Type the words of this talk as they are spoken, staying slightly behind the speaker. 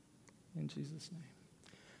In Jesus' name.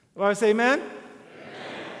 Everybody say amen? Amen.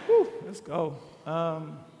 Whew, let's go.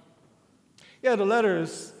 The letter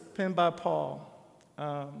is penned by Paul.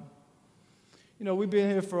 We've been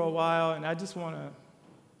here for a while, and I just want to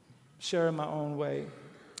share in my own way.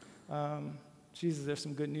 Jesus, there's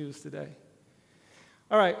some good news today.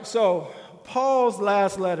 All right, so Paul's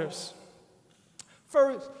last letters.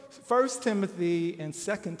 First Timothy and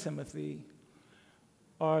 2 Timothy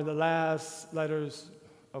are the last letters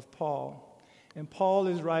of Paul. And Paul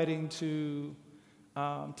is writing to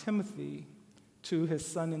Timothy, to his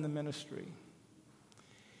son in the ministry.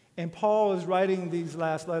 And Paul is writing these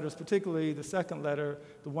last letters, particularly the second letter,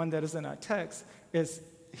 the one that is in our text,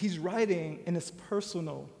 he's writing and it's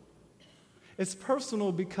personal. It's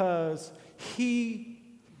personal because he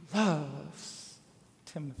loves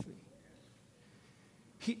Timothy.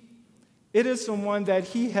 It is someone that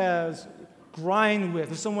he has grind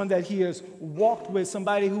with, someone that he has walked with,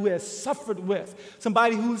 somebody who has suffered with,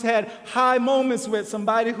 somebody who's had high moments with,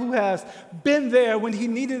 somebody who has been there when he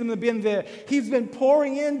needed him to be there. He's been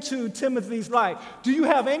pouring into Timothy's life. Do you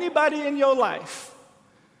have anybody in your life?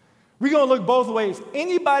 We're going to look both ways.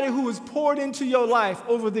 Anybody who has poured into your life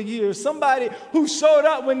over the years, somebody who showed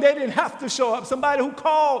up when they didn't have to show up, somebody who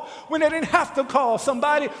called when they didn't have to call,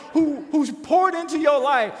 somebody who's poured into your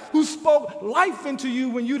life, who spoke life into you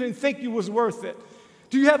when you didn't think you was worth it.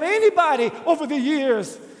 Do you have anybody over the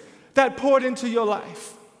years that poured into your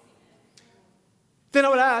life? Then I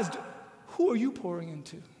would ask, who are you pouring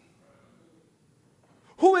into?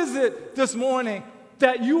 Who is it this morning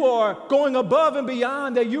that you are going above and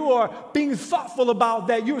beyond, that you are being thoughtful about,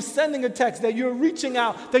 that you're sending a text, that you're reaching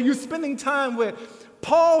out, that you're spending time with?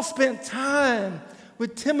 Paul spent time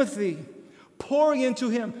with Timothy, pouring into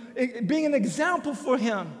him, being an example for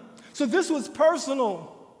him. So this was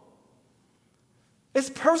personal. It's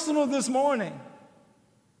personal this morning.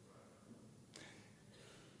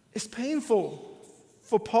 It's painful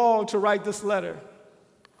for Paul to write this letter.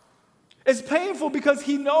 It's painful because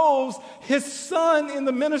he knows his son in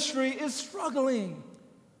the ministry is struggling.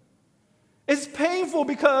 It's painful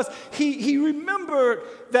because he remembered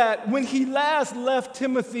that when he last left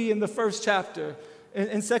Timothy in the first chapter,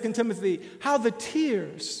 in 2 Timothy, how the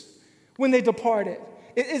tears when they departed.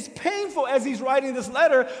 It's painful as he's writing this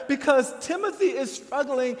letter because Timothy is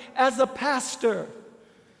struggling as a pastor.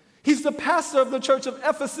 He's the pastor of the church of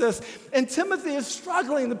Ephesus, and Timothy is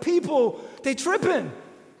struggling. The people, they tripping.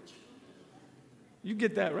 You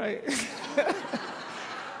get that, right?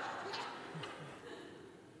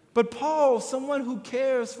 But Paul, someone who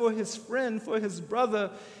cares for his friend, for his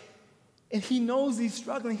brother, and he knows he's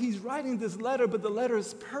struggling. He's writing this letter, but the letter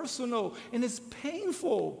is personal, and it's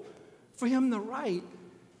painful for him to write.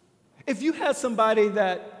 If you had somebody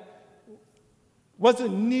that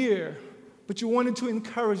wasn't near, but you wanted to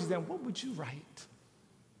encourage them, what would you write?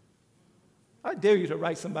 I dare you to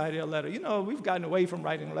write somebody a letter. We've gotten away from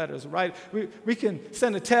writing letters, right? We can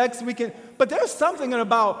send a text, but there's something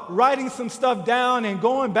about writing some stuff down and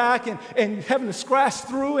going back and having to scratch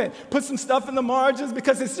through and put some stuff in the margins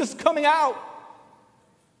because it's just coming out.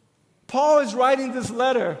 Paul is writing this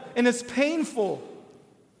letter, and it's painful.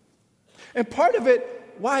 And part of it,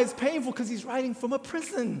 why it's painful, because he's writing from a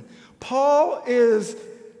prison. Paul is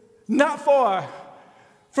not far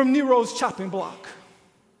from Nero's chopping block.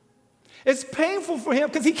 It's painful for him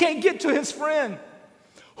because he can't get to his friend.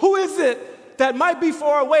 Who is it that might be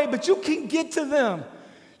far away, but you can get to them?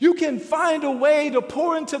 You can find a way to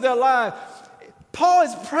pour into their lives. Paul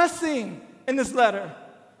is pressing in this letter.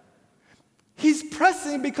 He's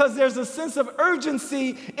pressing because there's a sense of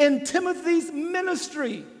urgency in Timothy's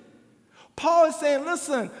ministry. Paul is saying,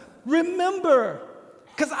 listen, remember,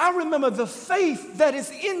 because I remember the faith that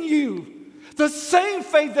is in you. The same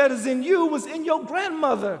faith that is in you was in your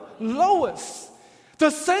grandmother, Lois. The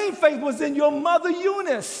same faith was in your mother,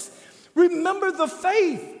 Eunice. Remember the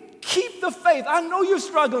faith. Keep the faith. I know you're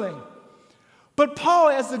struggling. But Paul,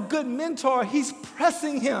 as a good mentor, he's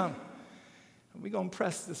pressing him. We're going to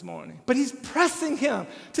press this morning. But he's pressing him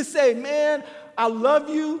to say, man, I love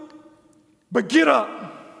you, but get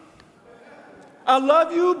up. I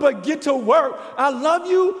love you, but get to work. I love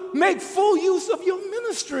you, make full use of your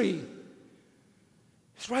ministry.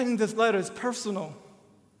 He's writing this letter. It's personal.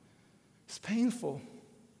 It's painful.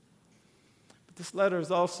 But this letter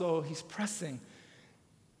is also, he's pressing.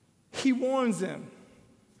 He warns him.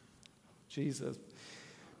 Jesus.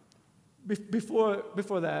 Before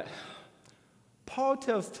that, Paul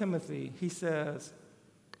tells Timothy, he says,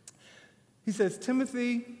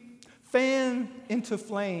 Timothy, fan into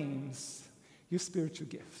flames your spiritual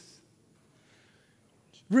gifts.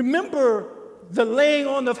 Remember the laying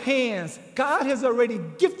on of hands. God has already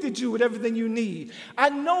gifted you with everything you need. I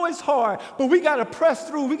know it's hard, but we got to press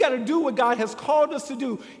through. We got to do what God has called us to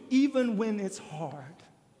do, even when it's hard.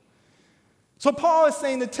 So Paul is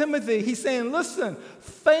saying to Timothy, he's saying, listen,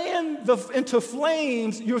 fan into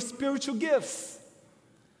flames your spiritual gifts,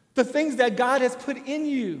 the things that God has put in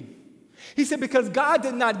you. He said, because God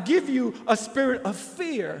did not give you a spirit of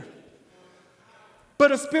fear,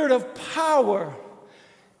 but a spirit of power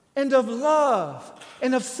and of love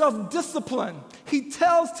and of self-discipline. He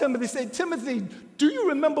tells Timothy, say, Timothy, do you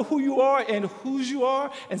remember who you are and whose you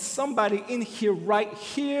are? And somebody in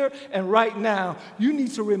here and right now, you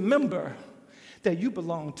need to remember that you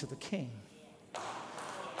belong to the King.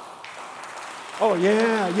 Oh,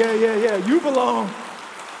 yeah. You belong.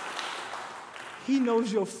 He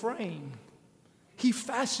knows your frame. He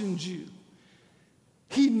fashioned you.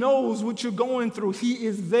 He knows what you're going through. He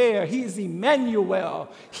is there. He is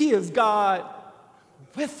Emmanuel. He is God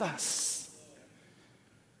with us.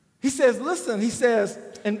 He says, listen, he says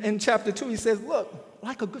in chapter 2, he says, look,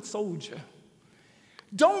 like a good soldier,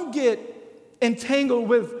 don't get entangled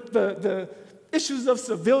with the issues of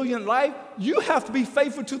civilian life. You have to be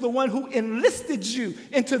faithful to the one who enlisted you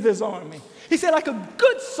into this army. He said, like a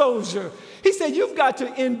good soldier. He said, you've got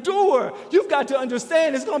to endure. You've got to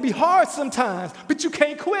understand it's going to be hard sometimes, but you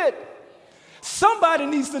can't quit. Somebody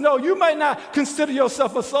needs to know you might not consider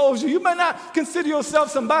yourself a soldier. You might not consider yourself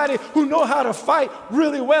somebody who know how to fight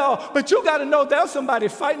really well, but you got to know there's somebody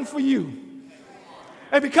fighting for you.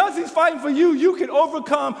 And because he's fighting for you, you can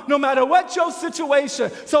overcome no matter what your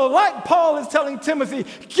situation. So like Paul is telling Timothy,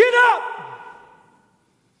 get up.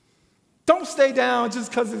 Don't stay down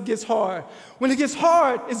just because it gets hard. When it gets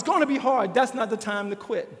hard, it's going to be hard. That's not the time to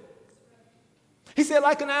quit. He said,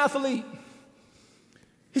 like an athlete,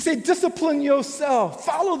 he said, discipline yourself.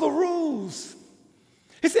 Follow the rules.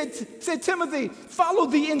 He said, Timothy, follow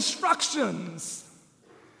the instructions.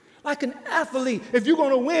 Like an athlete, if you're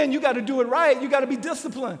going to win, you got to do it right. You got to be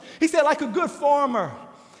disciplined. He said, like a good farmer.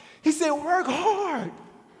 He said, work hard.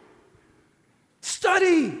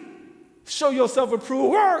 Study. Show yourself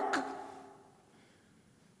approved. Work.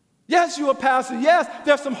 Yes, you're a pastor. Yes,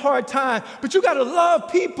 there's some hard times, but you got to love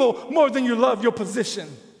people more than you love your position.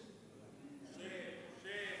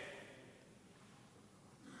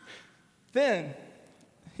 Then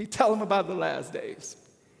he tells them about the last days.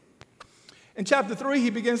 In chapter 3, he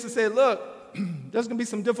begins to say, look, there's going to be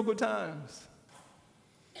some difficult times.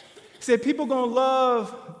 He said, people are going to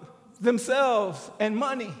love themselves and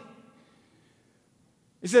money.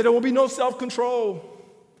 He said, there will be no self-control.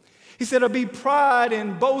 He said, there'll be pride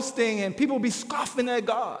and boasting, and people will be scoffing at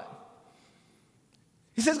God.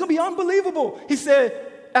 He said, it's going to be unbelievable. He said,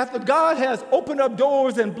 after God has opened up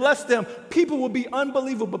doors and blessed them, people will be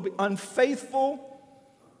unbelievable, be unfaithful.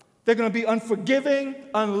 They're going to be unforgiving,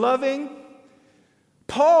 unloving.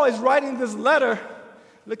 Paul is writing this letter.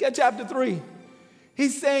 Look at chapter 3.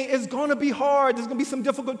 He's saying it's going to be hard. There's going to be some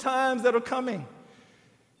difficult times that are coming.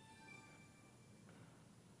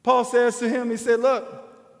 Paul says to him, he said, look,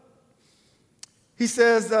 he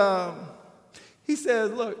says,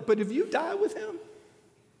 look, but if you die with him,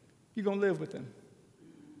 you're going to live with him.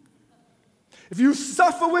 If you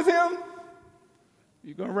suffer with him,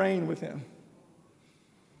 you're going to reign with him.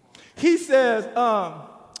 He says,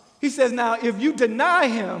 now, if you deny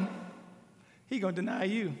him, he's going to deny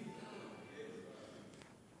you.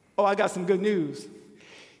 Oh, I got some good news.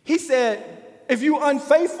 He said, if you're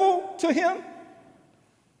unfaithful to him,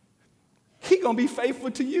 he's going to be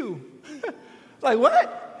faithful to you. Like,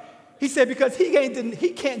 what? He said, because he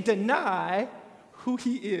can't deny who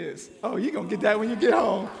he is. Oh, you're going to get that when you get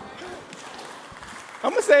home. I'm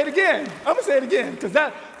going to say it again. Because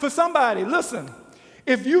that, for somebody, listen,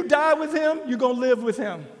 if you die with him, you're going to live with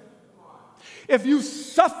him. If you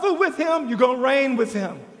suffer with him, you're going to reign with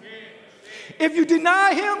him. If you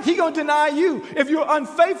deny him, he's going to deny you. If you're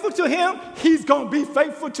unfaithful to him, he's going to be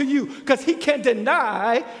faithful to you because he can't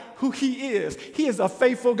deny who he is. He is a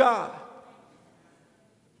faithful God.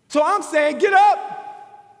 So I'm saying, get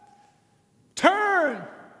up. Turn.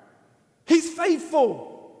 He's faithful.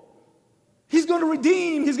 He's going to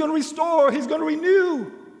redeem. He's going to restore. He's going to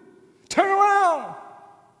renew. Turn around.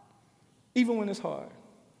 Even when it's hard.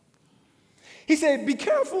 He said, be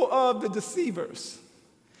careful of the deceivers.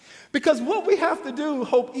 Because what we have to do,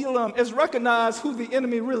 Hope Elam, is recognize who the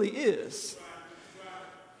enemy really is.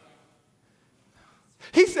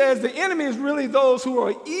 He says the enemy is really those who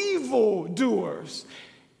are evil doers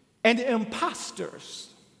and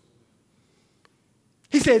imposters.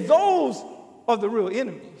 He said those are the real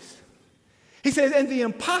enemies. He says, and the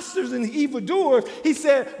imposters and the evildoers, he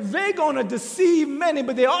said, they're going to deceive many,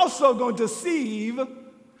 but they're also going to deceive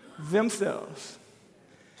themselves.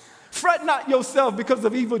 Fret not yourself because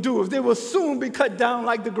of evildoers. They will soon be cut down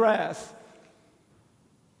like the grass.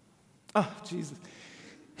 Oh, Jesus.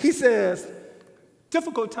 He says,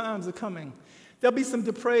 difficult times are coming. There'll be some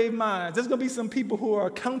depraved minds. There's going to be some people who are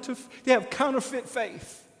they have counterfeit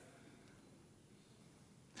faith.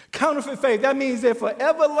 Counterfeit faith, that means they're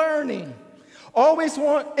forever learning, always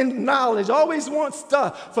want knowledge, always want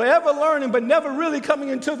stuff, forever learning, but never really coming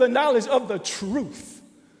into the knowledge of the truth.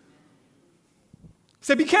 He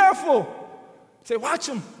said, be careful. He said, watch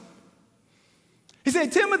them. He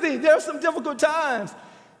said, Timothy, there are some difficult times.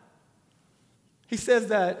 He says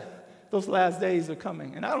that those last days are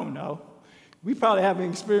coming, and I don't know. We probably haven't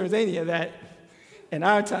experienced any of that in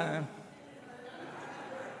our time.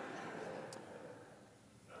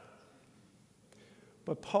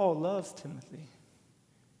 But Paul loves Timothy,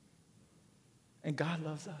 and God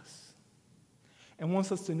loves us, and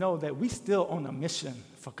wants us to know that we're still on a mission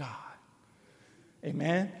for God.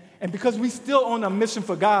 Amen? And because we're still on a mission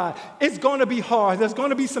for God, it's going to be hard. There's going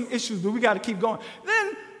to be some issues, but we got to keep going.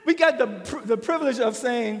 Then we got the privilege of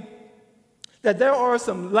saying that there are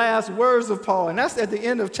some last words of Paul, and that's at the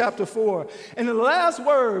end of chapter 4. And in the last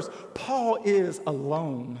words, Paul is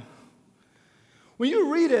alone. When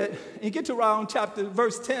you read it, and you get to around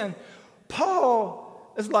verse 10,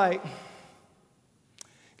 Paul is like,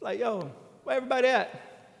 yo, where everybody at?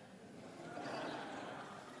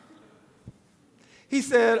 He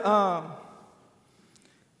said, wow,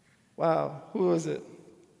 who was it?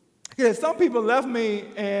 He said, some people left me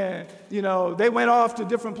and, they went off to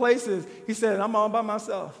different places. He said, I'm all by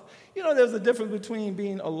myself. There's a difference between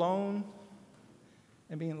being alone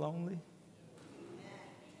and being lonely.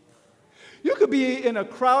 You could be in a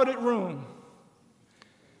crowded room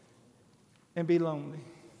and be lonely.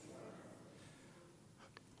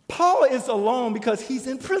 Paul is alone because he's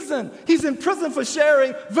in prison. He's in prison for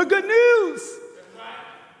sharing the good news.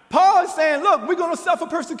 Paul is saying, look, we're going to suffer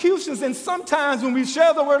persecutions, and sometimes when we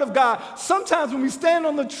share the word of God, sometimes when we stand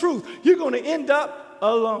on the truth, you're going to end up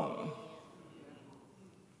alone.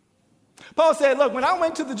 Paul said, look, when I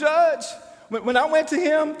went to the judge, when I went to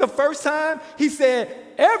him the first time, he said,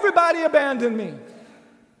 everybody abandoned me.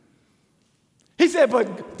 He said,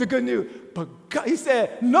 but the good news, but God, he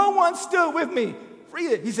said, no one stood with me.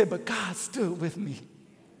 Read it. He said, but God stood with me.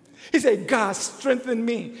 He said, God strengthened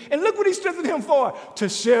me. And look what he strengthened him for, to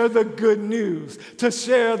share the good news, to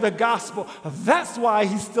share the gospel. That's why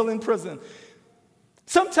he's still in prison.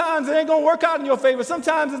 Sometimes it ain't going to work out in your favor.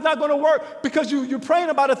 Sometimes it's not going to work because you're praying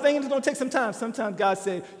about a thing and it's going to take some time. Sometimes God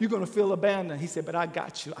said, you're going to feel abandoned. He said, but I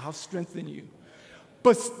got you. I'll strengthen you.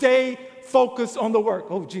 But stay focused on the work.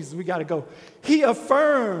 Oh, Jesus, we got to go. He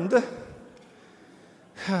affirmed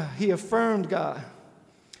God.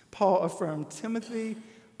 Paul affirmed Timothy.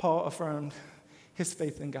 Paul affirmed his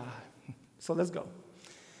faith in God. So let's go.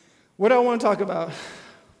 What I want to talk about,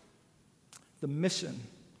 the mission.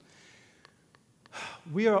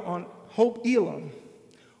 We are on Hope Elam.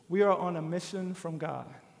 We are on a mission from God.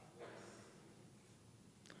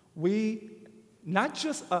 We, not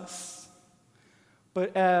just us,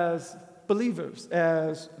 but as believers,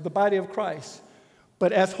 as the body of Christ,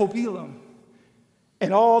 but as Hope Elam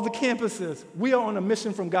and all the campuses, we are on a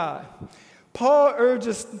mission from God. Paul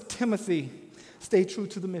urges Timothy, stay true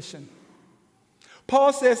to the mission.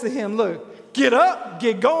 Paul says to him, look, get up,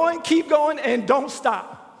 get going, keep going, and don't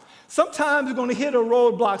stop. Sometimes you're going to hit a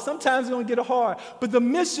roadblock. Sometimes you're going to get hard. But the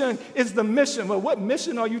mission is the mission. Well, what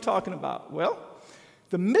mission are you talking about? Well,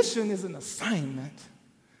 the mission is an assignment.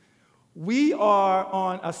 We are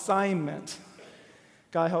on assignment.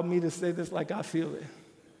 God, help me to say this like I feel it.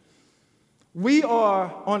 We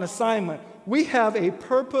are on assignment. We have a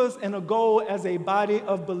purpose and a goal as a body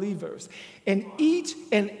of believers. And each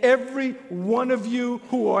and every one of you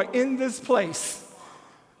who are in this place,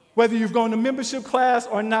 whether you've gone to membership class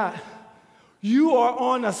or not, you are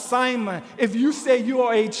on assignment if you say you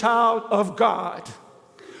are a child of God.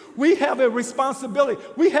 We have a responsibility.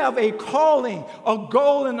 We have a calling, a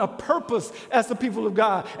goal, and a purpose as the people of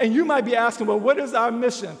God. And you might be asking, well, what is our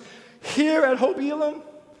mission? Here at Hope Elam,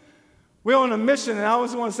 we're on a mission, and I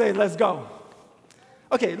always want to say, let's go.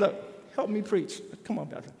 Okay, look, help me preach. Come on,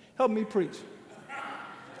 Bethany. Help me preach.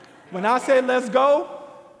 When I say let's go,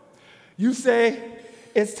 you say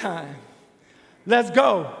it's time. Let's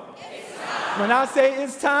go. It's time. When I say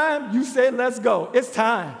it's time, you say let's go. It's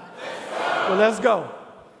time. Let's go. Well, let's go.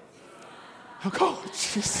 Oh,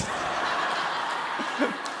 Jesus.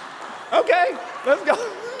 Okay, let's go.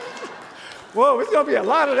 Whoa, it's going to be a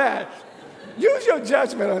lot of that. Use your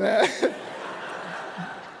judgment on that.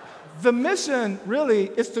 The mission really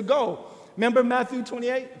is to go. Remember Matthew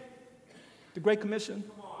 28? The Great Commission?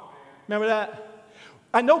 Remember that?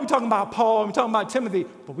 I know we're talking about Paul, we're talking about Timothy,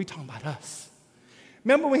 but we're talking about us.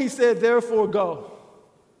 Remember when he said, therefore go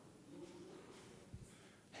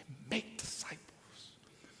and make disciples.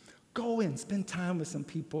 Go and spend time with some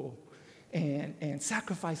people and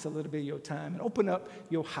sacrifice a little bit of your time and open up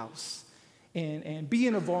your house and be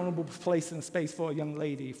in a vulnerable place and space for a young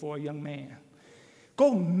lady, for a young man.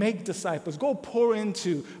 Go make disciples. Go pour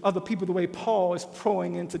into other people the way Paul is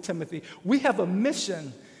pouring into Timothy. We have a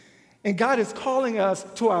mission, and God is calling us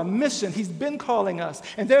to our mission. He's been calling us.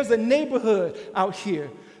 And there's a neighborhood out here.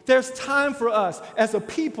 There's time for us as a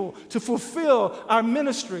people to fulfill our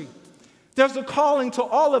ministry. There's a calling to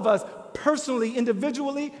all of us personally,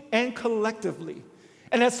 individually, and collectively.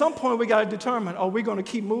 And at some point, we got to determine, are we going to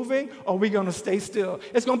keep moving or are we going to stay still?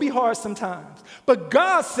 It's going to be hard sometimes. But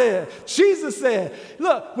God said, Jesus said,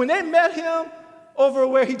 look, when they met him over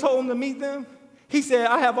where he told them to meet them, he said,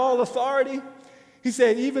 I have all authority. He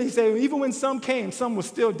said, even when some came, some were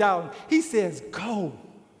still doubting. He says, go,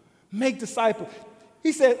 make disciples.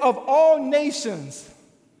 He said, of all nations,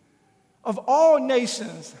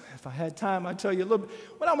 if I had time, I'd tell you a little bit.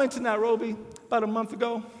 When I went to Nairobi about a month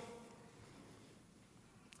ago,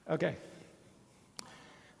 okay,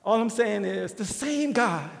 all I'm saying is the same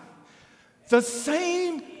God, the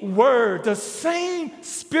same word, the same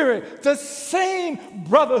spirit, the same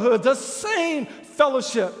brotherhood, the same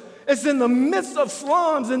fellowship is in the midst of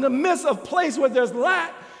slums, in the midst of place where there's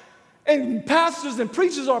lack. And pastors and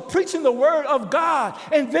preachers are preaching the word of God.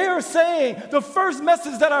 And they're saying, the first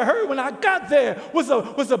message that I heard when I got there was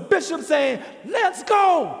a bishop saying, let's go.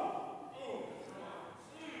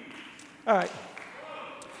 All right.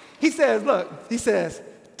 He says,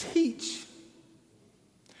 teach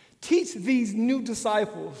these new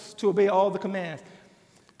disciples to obey all the commands.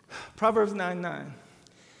 Proverbs 9:9.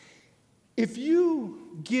 If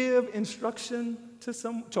you give instruction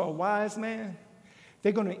to a wise man,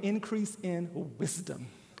 they're going to increase in wisdom.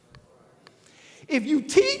 If you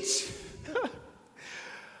teach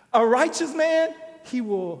a righteous man, he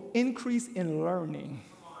will increase in learning.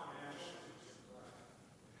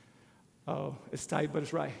 Oh, it's tight, but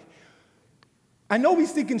it's right. I know we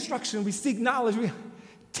seek instruction, we seek knowledge. We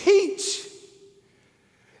teach.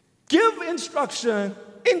 Give instruction,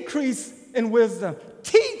 increase in wisdom.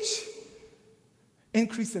 Teach,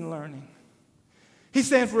 increase in learning. He's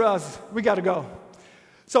saying for us, we got to go.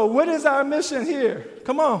 So what is our mission here?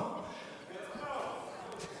 Come on.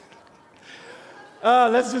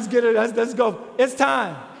 Let's just get it. Let's go. It's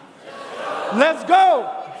time. Let's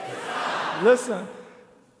go. Listen,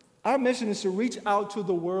 our mission is to reach out to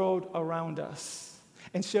the world around us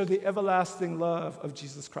and share the everlasting love of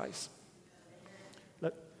Jesus Christ.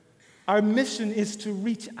 Our mission is to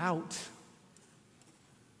reach out.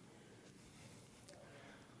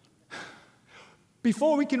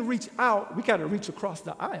 Before we can reach out, we got to reach across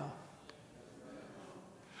the aisle.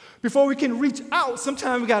 Before we can reach out,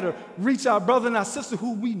 sometimes we got to reach our brother and our sister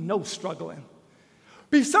who we know struggling.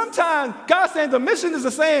 Sometimes God's saying the mission is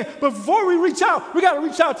the same, but before we reach out, we got to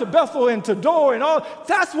reach out to Bethel and to Door and all.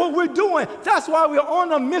 That's what we're doing. That's why we're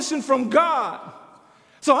on a mission from God.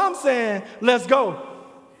 So I'm saying, let's go.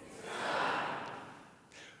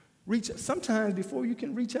 Sometimes before you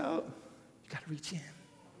can reach out, you got to reach in.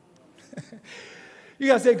 You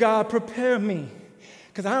got to say, God, prepare me.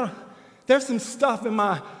 Because there's some stuff in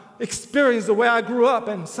my experience, the way I grew up,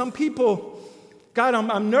 and some people, God,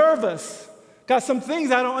 I'm nervous. God, some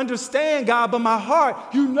things I don't understand, God, but my heart,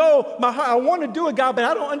 my heart, I want to do it, God, but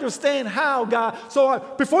I don't understand how, God. So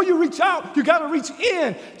before you reach out, you got to reach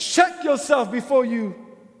in. Check yourself before you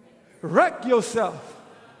wreck yourself.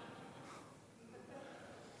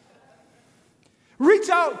 Reach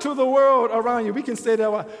out to the world around you. We can say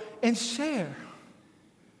that and share.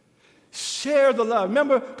 Share the love.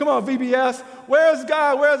 Remember, come on, VBS. Where's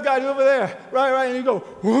God? Where's God? Over there. Right. And you go,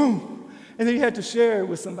 boom. And then you had to share it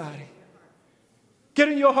with somebody. Get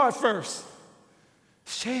in your heart first.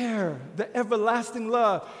 Share the everlasting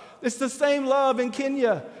love. It's the same love in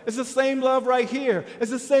Kenya. It's the same love right here.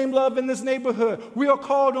 It's the same love in this neighborhood. We are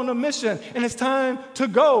called on a mission, and it's time to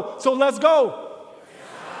go. So let's go.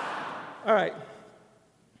 All right.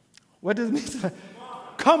 What does it mean?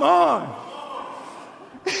 Come on.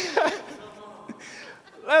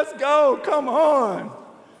 Let's go. Come on.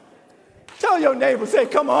 Tell your neighbor, say,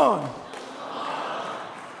 come on.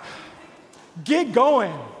 Get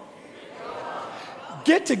going.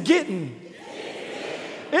 Get to getting.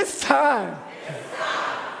 It's time.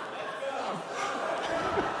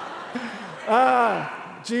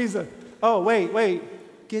 Jesus. Oh, wait.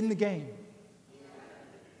 Get in the game.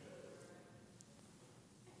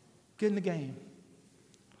 Get in the game.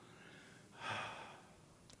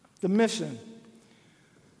 The mission.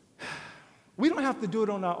 We don't have to do it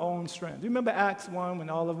on our own strength. You remember Acts 1 when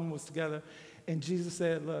all of them was together and Jesus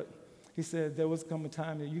said, look, he said, there was come a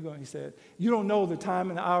time that you're going, he said, you don't know the time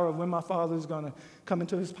and the hour of when my Father is going to come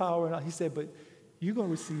into his power. And he said, but you're going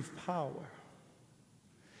to receive power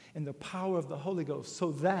and the power of the Holy Ghost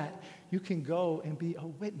so that you can go and be a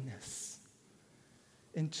witness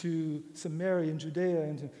into Samaria and Judea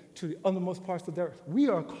and to the uttermost parts of the earth. We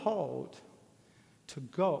are called to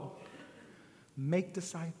go, make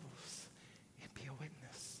disciples, and be a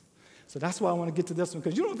witness. So that's why I want to get to this one,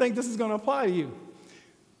 because you don't think this is going to apply to you.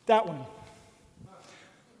 That one.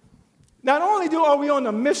 Not only are we on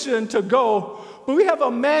a mission to go, but we have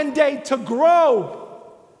a mandate to grow.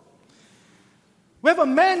 We have a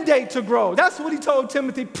mandate to grow. That's what he told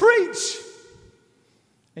Timothy, preach.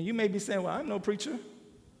 And you may be saying, well, I'm no preacher.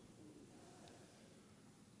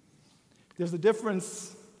 There's a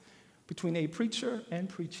difference between a preacher and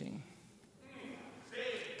preaching.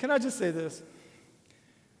 Can I just say this?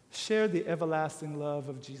 Share the everlasting love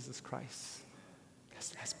of Jesus Christ.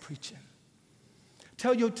 That's preaching.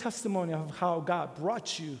 Tell your testimony of how God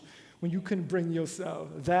brought you when you couldn't bring yourself.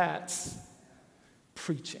 That's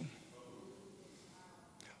preaching.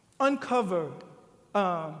 Uncover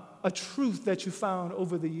a truth that you found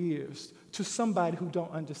over the years to somebody who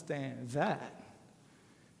don't understand. That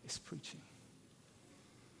is preaching.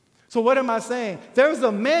 So what am I saying? There's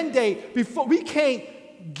a mandate before. We can't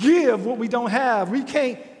give what we don't have. We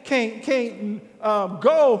can't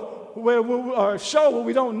go where or show what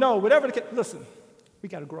we don't know. Whatever the case. Listen, we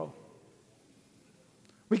got to grow.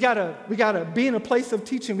 We gotta be in a place of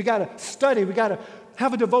teaching. We gotta study. We gotta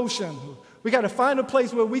have a devotion. We got to find a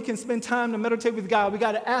place where we can spend time to meditate with God. We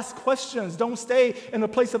got to ask questions. Don't stay in a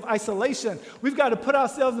place of isolation. We've got to put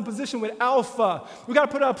ourselves in position with Alpha. We've got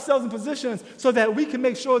to put ourselves in positions so that we can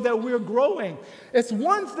make sure that we're growing. It's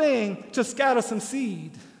one thing to scatter some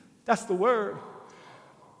seed. That's the word.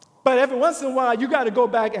 But every once in a while, you got to go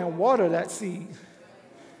back and water that seed.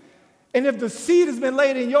 And if the seed has been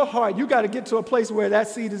laid in your heart, you got to get to a place where that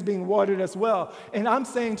seed is being watered as well. And I'm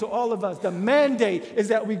saying to all of us, the mandate is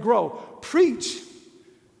that we grow. Preach.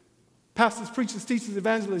 Pastors, preachers, teachers,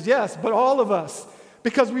 evangelists, yes, but all of us,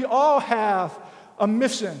 because we all have a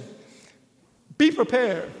mission. Be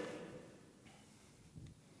prepared.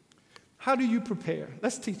 How do you prepare?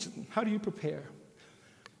 Let's teach them. How do you prepare?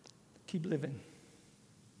 Keep living.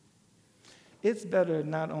 It's better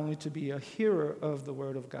not only to be a hearer of the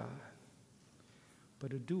word of God,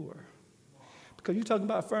 but a doer. Because you're talking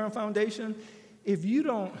about a firm foundation. If you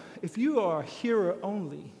are a hearer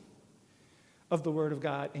only of the word of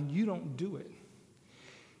God and you don't do it,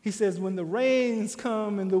 he says when the rains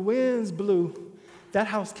come and the winds blew, that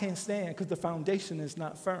house can't stand because the foundation is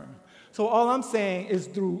not firm. So all I'm saying is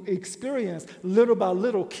through experience, little by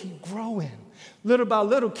little, keep growing. Little by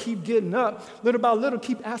little, keep getting up. Little by little,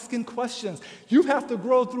 keep asking questions. You have to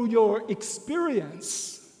grow through your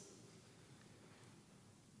experience.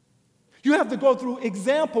 You have to go through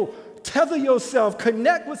example. Tether yourself.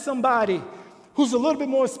 Connect with somebody who's a little bit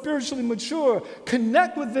more spiritually mature.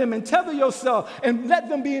 Connect with them and tether yourself and let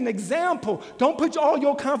them be an example. Don't put all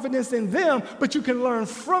your confidence in them, but you can learn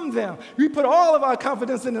from them. We put all of our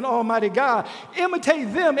confidence in an almighty God.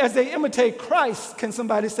 Imitate them as they imitate Christ. Can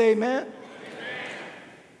somebody say amen?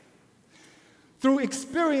 Through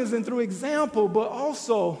experience and through example, but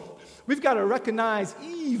also we've got to recognize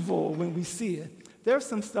evil when we see it. There's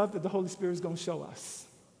some stuff that the Holy Spirit is going to show us.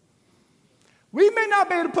 We may not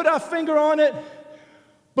be able to put our finger on it,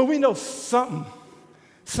 but we know something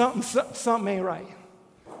ain't right.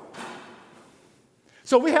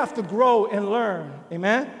 So we have to grow and learn,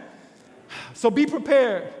 amen? So be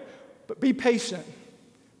prepared, but be patient.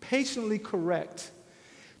 Patiently correct.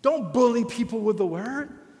 Don't bully people with the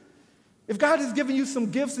word. If God has given you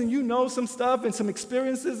some gifts and you know some stuff and some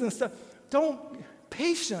experiences and stuff, don't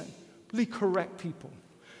patiently correct people.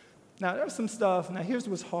 Now, there's some stuff. Now, here's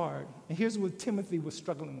what's hard, and here's what Timothy was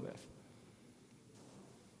struggling with.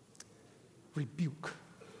 Rebuke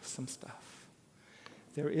some stuff.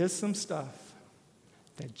 There is some stuff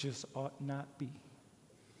that just ought not be.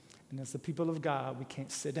 And as the people of God, we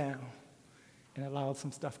can't sit down and allow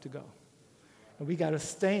some stuff to go. And we got to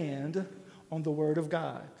stand on the word of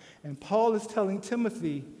God. And Paul is telling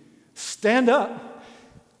Timothy, stand up.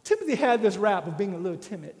 Timothy had this rap of being a little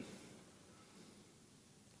timid.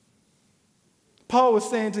 Paul was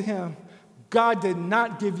saying to him, God did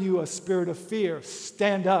not give you a spirit of fear.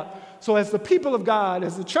 Stand up. So as the people of God,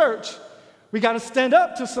 as the church, we got to stand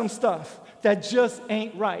up to some stuff that just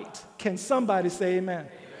ain't right. Can somebody say amen?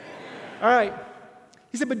 All right.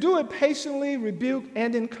 He said, but do it patiently, rebuke,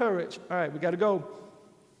 and encourage. All right, we got to go.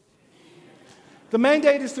 The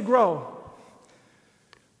mandate is to grow.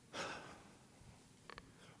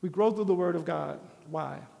 We grow through the Word of God.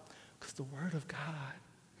 Why? Because the Word of God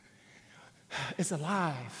is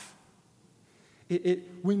alive.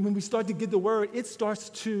 When we start to get the Word, it starts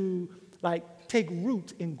to take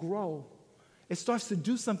root and grow. It starts to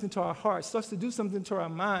do something to our heart, starts to do something to our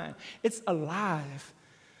mind. It's alive.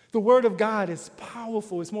 The Word of God is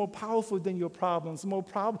powerful. It's more powerful than your problems. It's more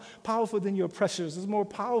powerful than your pressures. It's more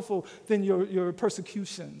powerful than your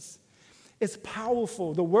persecutions. It's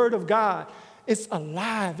powerful. The Word of God, it's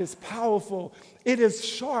alive. It's powerful. It is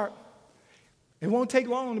sharp. It won't take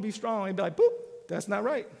long to be strong. It'll be like, boop, that's not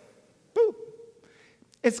right. Boop.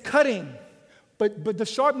 It's cutting. But the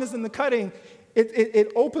sharpness in the cutting,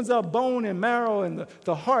 it opens up bone and marrow and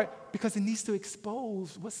the heart because it needs to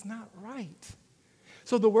expose what's not right.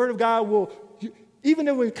 So the Word of God will, even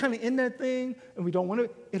if we're kind of in that thing and we don't want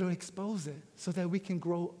it, it'll expose it so that we can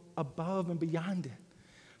grow above and beyond it,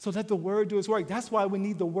 so that the Word do its work. That's why we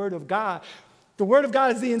need the Word of God. The Word of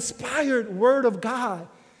God is the inspired Word of God.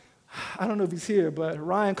 I don't know if he's here, but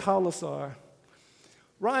Ryan Colasar.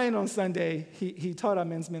 Ryan on Sunday, he taught our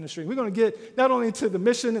men's ministry. We're going to get not only to the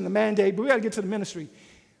mission and the mandate, but we got to get to the ministry.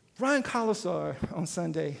 Ryan Colasar on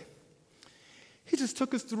Sunday, he just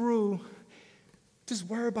took us through just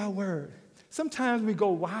word by word. Sometimes we go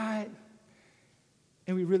wide,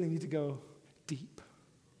 and we really need to go deep.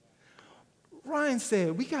 Ryan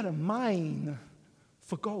said, we got to mine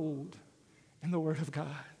for gold in the Word of God.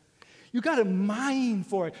 You got to mine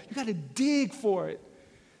for it. You got to dig for it.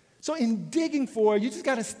 So in digging for it, you just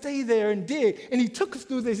got to stay there and dig. And he took us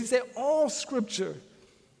through this. He said, all Scripture,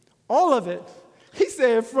 all of it. He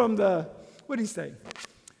said from what did he say?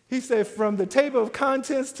 He said from the table of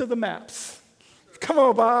contents to the maps. Come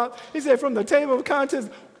on, Bob. He said from the table of contents,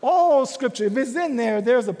 all Scripture. If it's in there,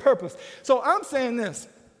 there's a purpose. So I'm saying this.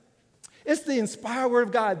 It's the inspired Word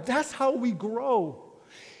of God. That's how we grow.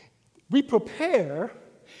 We prepare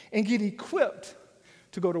and get equipped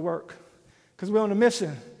to go to work because we're on a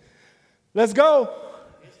mission. Let's go.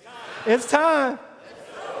 It's time.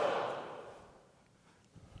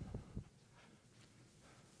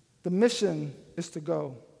 The mission is to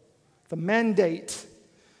go. The mandate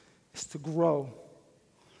is to grow.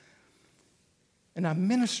 And our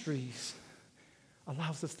ministries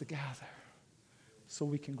allows us to gather so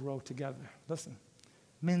we can grow together. Listen,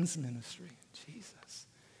 men's ministry, Jesus.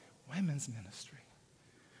 Women's ministry.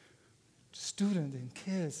 Student and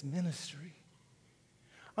kids ministry.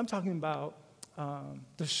 I'm talking about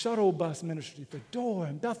the shuttle bus ministry, the Door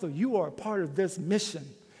and Bethel. You are a part of this mission.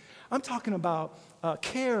 I'm talking about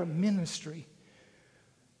care ministry.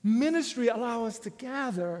 Ministry allow us to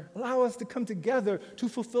gather, allow us to come together to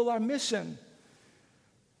fulfill our mission.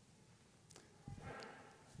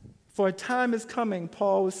 For a time is coming,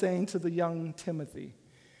 Paul was saying to the young Timothy,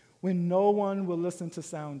 when no one will listen to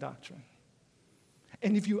sound doctrine.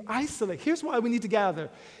 And if you isolate, here's why we need to gather.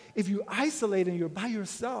 If you isolate and you're by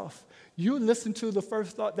yourself, you listen to the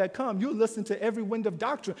first thought that comes. You listen to every wind of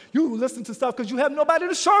doctrine. You listen to stuff because you have nobody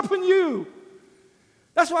to sharpen you.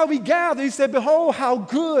 That's why we gather. He said, behold how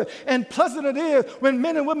good and pleasant it is when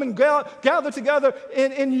men and women gather together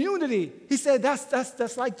in unity. He said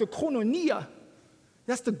that's like the koinonia.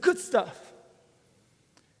 That's the good stuff.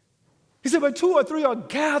 He said, when two or three are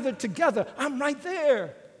gathered together, I'm right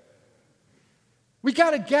there. We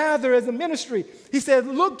got to gather as a ministry. He said,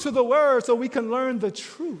 look to the Word so we can learn the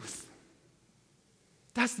truth.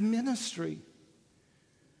 That's ministry.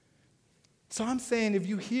 So I'm saying if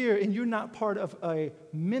you're here and you're not part of a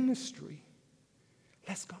ministry,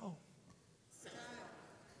 let's go.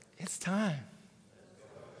 It's time.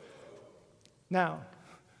 Now,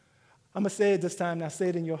 I'm going to say it this time. Now say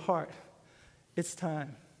it in your heart. It's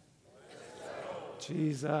time.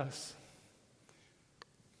 Jesus.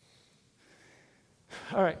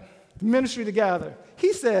 All right, ministry to gather.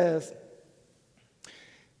 He says,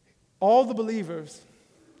 all the believers,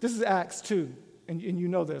 this is Acts 2, and you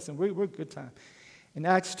know this, and we're good time. In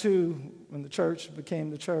Acts 2, when the church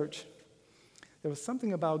became the church, there was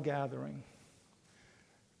something about gathering.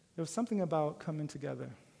 There was something about coming together.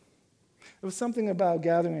 There was something about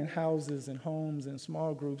gathering in houses and homes and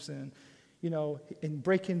small groups and, and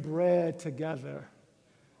breaking bread together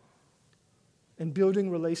and building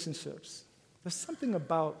relationships. There's something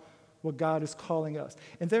about what God is calling us.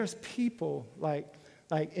 And there's people like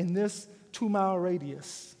in this 2-mile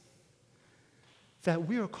radius that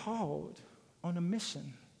we are called on a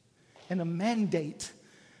mission and a mandate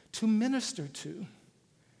to minister to.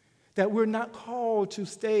 That we're not called to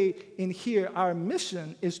stay in here. Our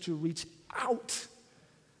mission is to reach out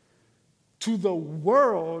to the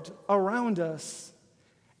world around us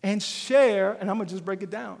and share, and I'm going to just break it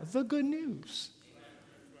down, the good news.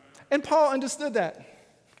 And Paul understood that.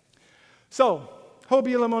 So, Hope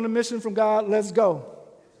Elam on a mission from God, let's go.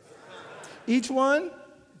 Each one,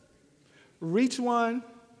 reach one,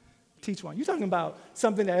 teach one. You're talking about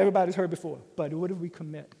something that everybody's heard before, but what do we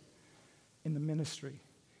commit in the ministry?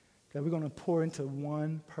 That we're going to pour into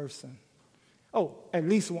one person. Oh, at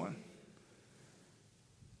least one.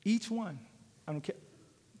 Each one. I don't care.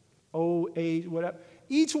 Old, age, whatever.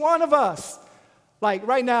 Each one of us. Like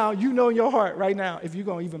right now, you know in your heart right now if you're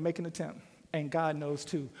going to even make an attempt. And God knows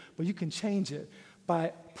too. But you can change it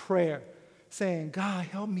by prayer. Saying, God,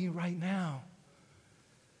 help me right now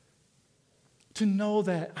to know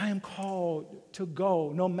that I am called to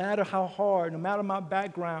go, no matter how hard, no matter my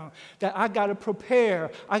background, that I got to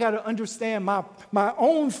prepare. I got to understand my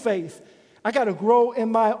own faith. I got to grow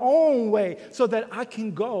in my own way so that I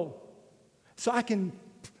can go, so I can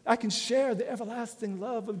share the everlasting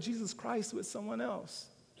love of Jesus Christ with someone else.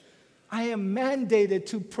 I am mandated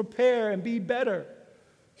to prepare and be better.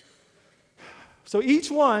 So each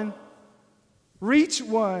one, reach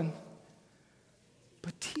one,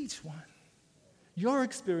 but teach one. Your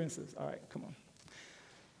experiences. All right, come on.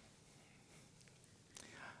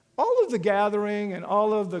 All of the gathering and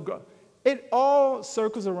all of it all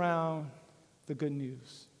circles around the good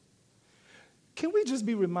news. Can we just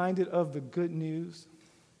be reminded of the good news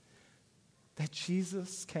that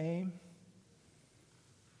Jesus came,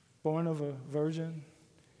 born of a virgin,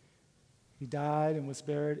 he died and was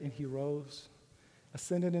buried, and he rose,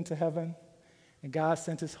 ascended into heaven, and God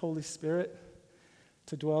sent his Holy Spirit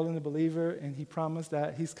to dwell in the believer, and he promised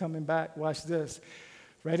that he's coming back. Watch this.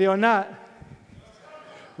 Ready or not?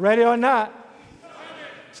 Ready or not?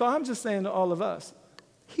 So I'm just saying to all of us,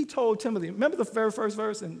 he told Timothy, remember the very first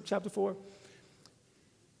verse in chapter 4?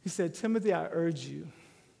 He said, Timothy, I urge you,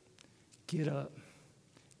 get up,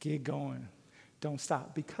 get going, don't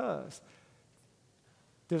stop, because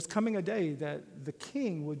there's coming a day that the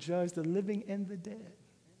king will judge the living and the dead.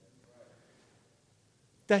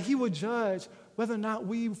 That he will judge whether or not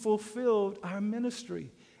we fulfilled our ministry.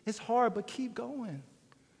 It's hard, but keep going.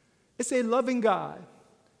 It's a loving God.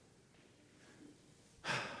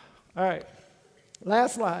 All right,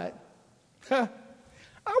 last slide. I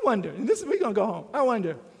wonder, and we're going to go home. I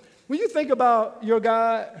wonder, when you think about your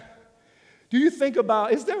God, do you think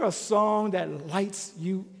about, is there a song that lights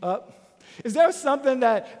you up? Is there something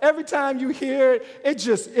that every time you hear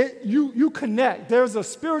it, you connect? There's a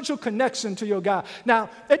spiritual connection to your God. Now,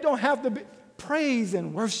 it don't have to be, praise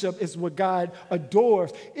and worship is what God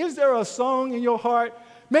adores. Is there a song in your heart?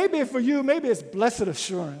 Maybe for you, maybe it's blessed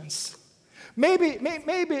assurance. Maybe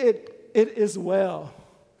it is well.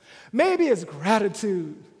 Maybe it's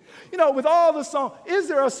gratitude. You know, with all the songs, is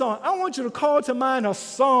there a song? I want you to call to mind a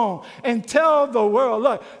song and tell the world,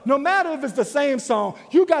 look, no matter if it's the same song,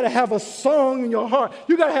 you got to have a song in your heart.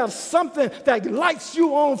 You got to have something that lights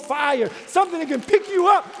you on fire, something that can pick you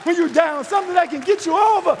up when you're down, something that can get you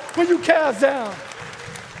over when you cast down.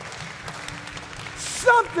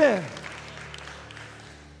 Something.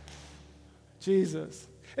 Jesus.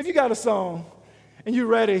 If you got a song and you're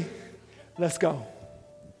ready, let's go.